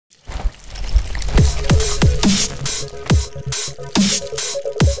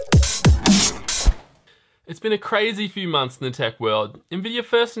been a crazy few months in the tech world. Nvidia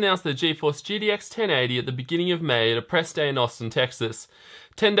first announced their GeForce GTX 1080 at the beginning of May at a press day in Austin, Texas.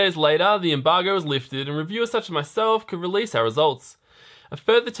 10 days later, the embargo was lifted and reviewers such as myself could release our results. A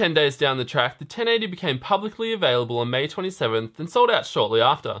further 10 days down the track, the 1080 became publicly available on May 27th and sold out shortly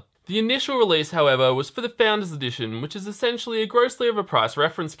after. The initial release, however, was for the Founders Edition, which is essentially a grossly overpriced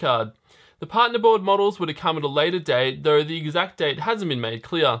reference card. The partner board models were to come at a later date, though the exact date hasn't been made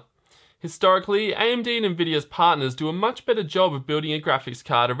clear. Historically, AMD and Nvidia's partners do a much better job of building a graphics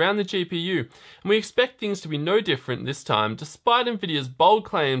card around the GPU, and we expect things to be no different this time, despite Nvidia's bold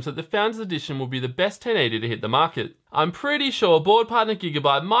claims that the Founders Edition will be the best 1080 to hit the market. I'm pretty sure board partner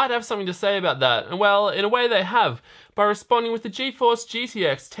Gigabyte might have something to say about that, and well, in a way they have, by responding with the GeForce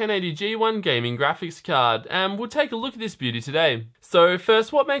GTX 1080 G1 gaming graphics card, and we'll take a look at this beauty today. So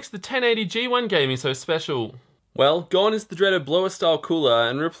first, what makes the 1080 G1 gaming so special? Well, gone is the dreaded blower-style cooler,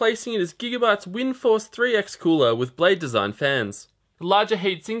 and replacing it is Gigabyte's WindForce 3X cooler with blade design fans. The larger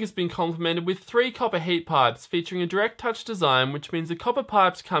heatsink has been complemented with 3 copper heat pipes featuring a direct touch design, which means the copper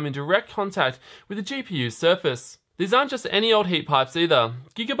pipes come in direct contact with the GPU's surface. These aren't just any old heat pipes either.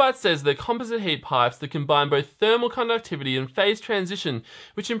 Gigabyte says they're composite heat pipes that combine both thermal conductivity and phase transition,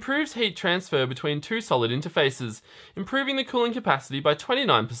 which improves heat transfer between two solid interfaces, improving the cooling capacity by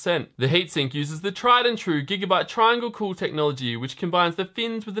 29%. The heatsink uses the tried and true Gigabyte Triangle Cool technology, which combines the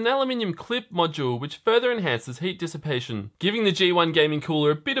fins with an aluminium clip module which further enhances heat dissipation. Giving the G1 gaming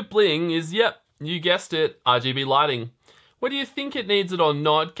cooler a bit of bling is, yep, you guessed it, RGB lighting. Whether you think it needs it or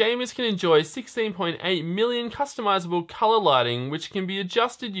not, gamers can enjoy 16.8 million customizable color lighting, which can be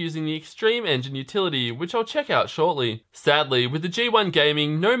adjusted using the Xtreme Engine utility, which I'll check out shortly. Sadly, with the G1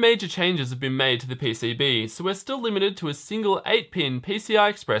 gaming, no major changes have been made to the PCB, so we're still limited to a single 8-pin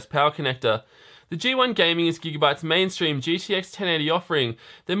PCI Express power connector. The G1 Gaming is Gigabyte's mainstream GTX 1080 offering.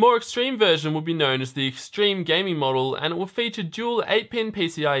 Their more extreme version will be known as the Xtreme Gaming model, and it will feature dual 8-pin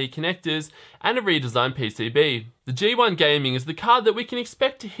PCIe connectors and a redesigned PCB. The G1 Gaming is the card that we can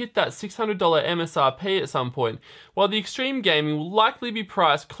expect to hit that $600 MSRP at some point, while the Xtreme Gaming will likely be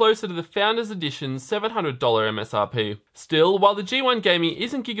priced closer to the Founders Edition's $700 MSRP. Still, while the G1 Gaming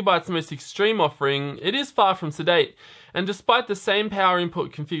isn't Gigabyte's most extreme offering, it is far from sedate, and despite the same power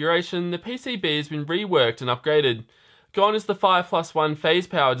input configuration, the PCB has been reworked and upgraded. Gone is the 5+1 phase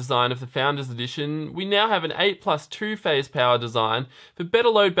power design of the Founders Edition. We now have an 8+2 phase power design for better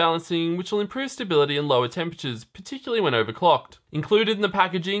load balancing, which will improve stability and lower temperatures, particularly when overclocked. Included in the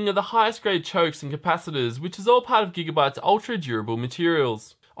packaging are the highest grade chokes and capacitors, which is all part of Gigabyte's ultra durable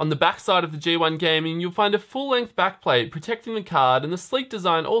materials. On the back side of the G1 Gaming, you'll find a full-length backplate protecting the card, and the sleek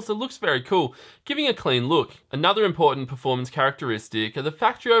design also looks very cool, giving a clean look. Another important performance characteristic are the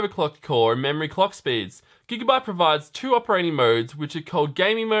factory overclocked core and memory clock speeds. Gigabyte provides 2 operating modes, which are called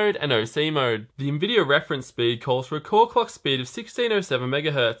Gaming Mode and OC Mode. The Nvidia reference speed calls for a core clock speed of 1607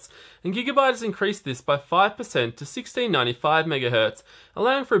 MHz, and Gigabyte has increased this by 5% to 1695 MHz,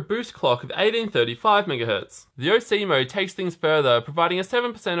 allowing for a boost clock of 1835 MHz. The OC Mode takes things further, providing a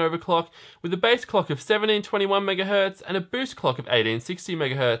 7% overclock with a base clock of 1721 MHz and a boost clock of 1860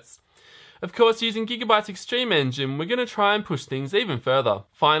 MHz. Of course, using Gigabyte's Xtreme Engine, we're going to try and push things even further.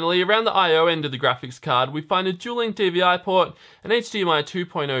 Finally, around the I/O end of the graphics card, we find a dual-link DVI port, an HDMI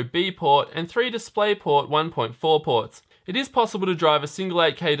 2.0B port, and 3 DisplayPort 1.4 ports. It is possible to drive a single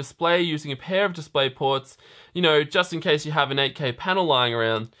 8K display using a pair of display ports, just in case you have an 8K panel lying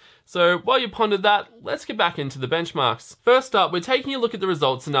around. So while you ponder that, let's get back into the benchmarks. First up, we're taking a look at the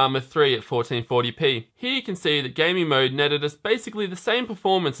results in ARMA 3 at 1440p. Here you can see that Gaming Mode netted us basically the same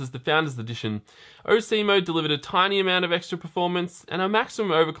performance as the Founders Edition. OC Mode delivered a tiny amount of extra performance, and our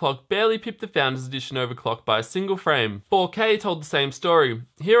maximum overclock barely pipped the Founders Edition overclock by a single frame. 4K told the same story.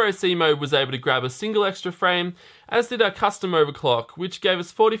 Here OC Mode was able to grab a single extra frame, as did our custom overclock, which gave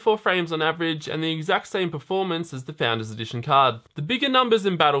us 44 frames on average and the exact same performance as the Founders Edition card. The bigger numbers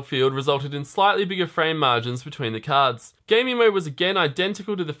in Battlefield resulted in slightly bigger frame margins between the cards. Gaming Mode was again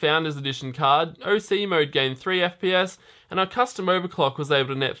identical to the Founders Edition card, OC Mode gained 3 FPS, and our custom overclock was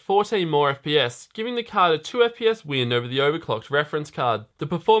able to net 14 more FPS, giving the card a 2 FPS win over the overclocked reference card. The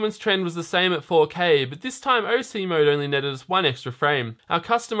performance trend was the same at 4K, but this time OC Mode only netted us 1 extra frame. Our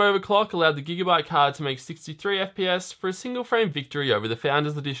custom overclock allowed the Gigabyte card to make 63 FPS for a single frame victory over the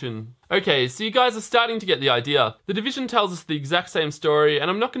Founders Edition. Okay, so you guys are starting to get the idea. The Division tells us the exact same story, and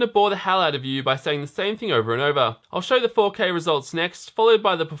I'm not going to bore the hell out of you by saying the same thing over and over. I'll show the 4K results next, followed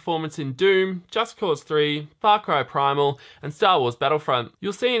by the performance in Doom, Just Cause 3, Far Cry Primal, and Star Wars Battlefront.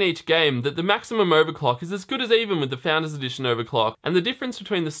 You'll see in each game that the maximum overclock is as good as even with the Founders Edition overclock, and the difference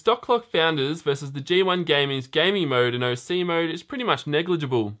between the stock clock Founders versus the G1 Gaming's Gaming Mode and OC Mode is pretty much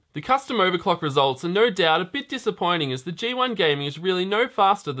negligible. The custom overclock results are no doubt a bit disappointing, as the G1 Gaming is really no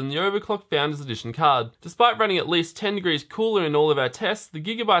faster than the Overclocked Founders Edition card. Despite running at least 10 degrees cooler in all of our tests, the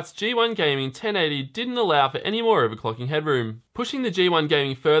Gigabyte's G1 Gaming 1080 didn't allow for any more overclocking headroom. Pushing the G1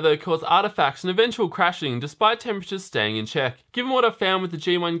 Gaming further caused artifacts and eventual crashing despite temperatures staying in check. Given what I've found with the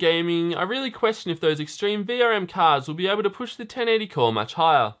G1 Gaming, I really question if those extreme VRM cards will be able to push the 1080 core much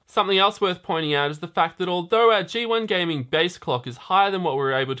higher. Something else worth pointing out is the fact that although our G1 Gaming base clock is higher than what we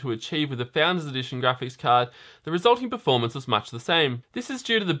were able to achieve with the Founders Edition graphics card, the resulting performance was much the same. This is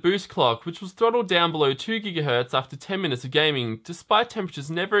due to the boost clock, which was throttled down below 2 GHz after 10 minutes of gaming, despite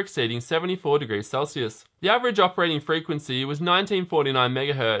temperatures never exceeding 74 degrees Celsius. The average operating frequency was 1949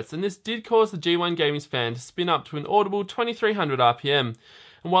 MHz, and this did cause the G1 Gaming's fan to spin up to an audible 2300 RPM.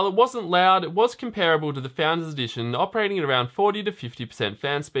 And while it wasn't loud, it was comparable to the Founders Edition, operating at around 40 to 50%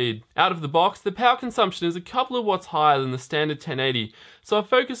 fan speed. Out of the box, the power consumption is a couple of watts higher than the standard 1080, so I've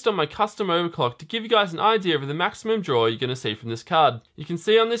focused on my custom overclock to give you guys an idea of the maximum draw you're going to see from this card. You can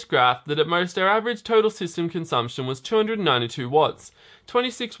see on this graph that at most our average total system consumption was 292 watts,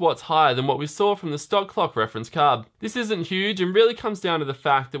 26 watts higher than what we saw from the stock clock reference card. This isn't huge and really comes down to the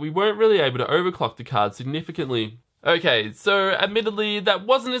fact that we weren't really able to overclock the card significantly. Okay, so admittedly that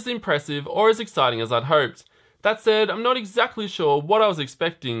wasn't as impressive or as exciting as I'd hoped. That said, I'm not exactly sure what I was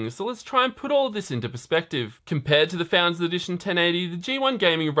expecting, so let's try and put all of this into perspective. Compared to the Founders Edition 1080, the G1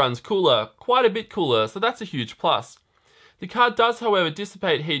 Gaming runs cooler, quite a bit cooler, so that's a huge plus. The card does, however,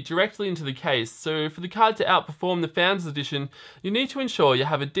 dissipate heat directly into the case, so for the card to outperform the Founders Edition, you need to ensure you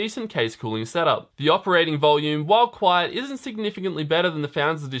have a decent case cooling setup. The operating volume, while quiet, isn't significantly better than the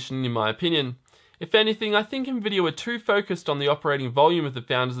Founders Edition in my opinion. If anything, I think Nvidia were too focused on the operating volume of the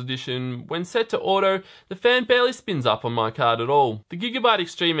Founders Edition. When set to auto, the fan barely spins up on my card at all. The Gigabyte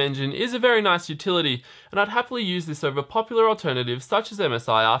Xtreme engine is a very nice utility, and I'd happily use this over popular alternatives such as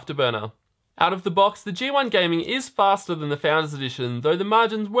MSI Afterburner. Out of the box, the G1 Gaming is faster than the Founders Edition, though the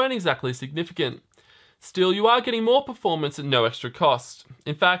margins weren't exactly significant. Still, you are getting more performance at no extra cost.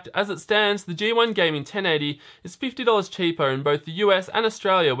 In fact, as it stands, the G1 Gaming 1080 is $50 cheaper in both the US and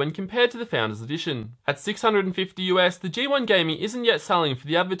Australia when compared to the Founders Edition. At $650 US, the G1 Gaming isn't yet selling for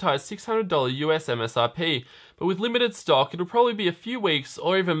the advertised $600 US MSRP, but with limited stock, it'll probably be a few weeks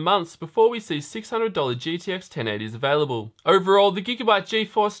or even months before we see $600 GTX 1080s available. Overall, the Gigabyte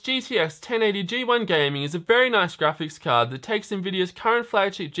GeForce GTX 1080 G1 Gaming is a very nice graphics card that takes Nvidia's current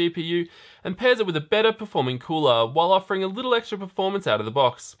flagship GPU and pairs it with a better performing cooler while offering a little extra performance out of the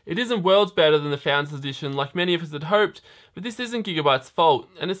box. It isn't worlds better than the Founders Edition like many of us had hoped, but this isn't Gigabyte's fault,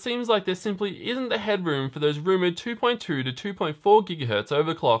 and it seems like there simply isn't the headroom for those rumoured 2.2 to 2.4 GHz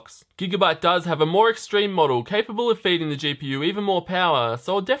overclocks. Gigabyte does have a more extreme model capable of feeding the GPU even more power,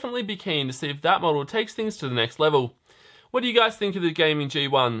 so I'll definitely be keen to see if that model takes things to the next level. What do you guys think of the Gaming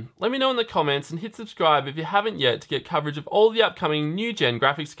G1? Let me know in the comments and hit subscribe if you haven't yet to get coverage of all the upcoming new gen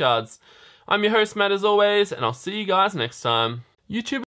graphics cards. I'm your host Matt as always, and I'll see you guys next time. YouTube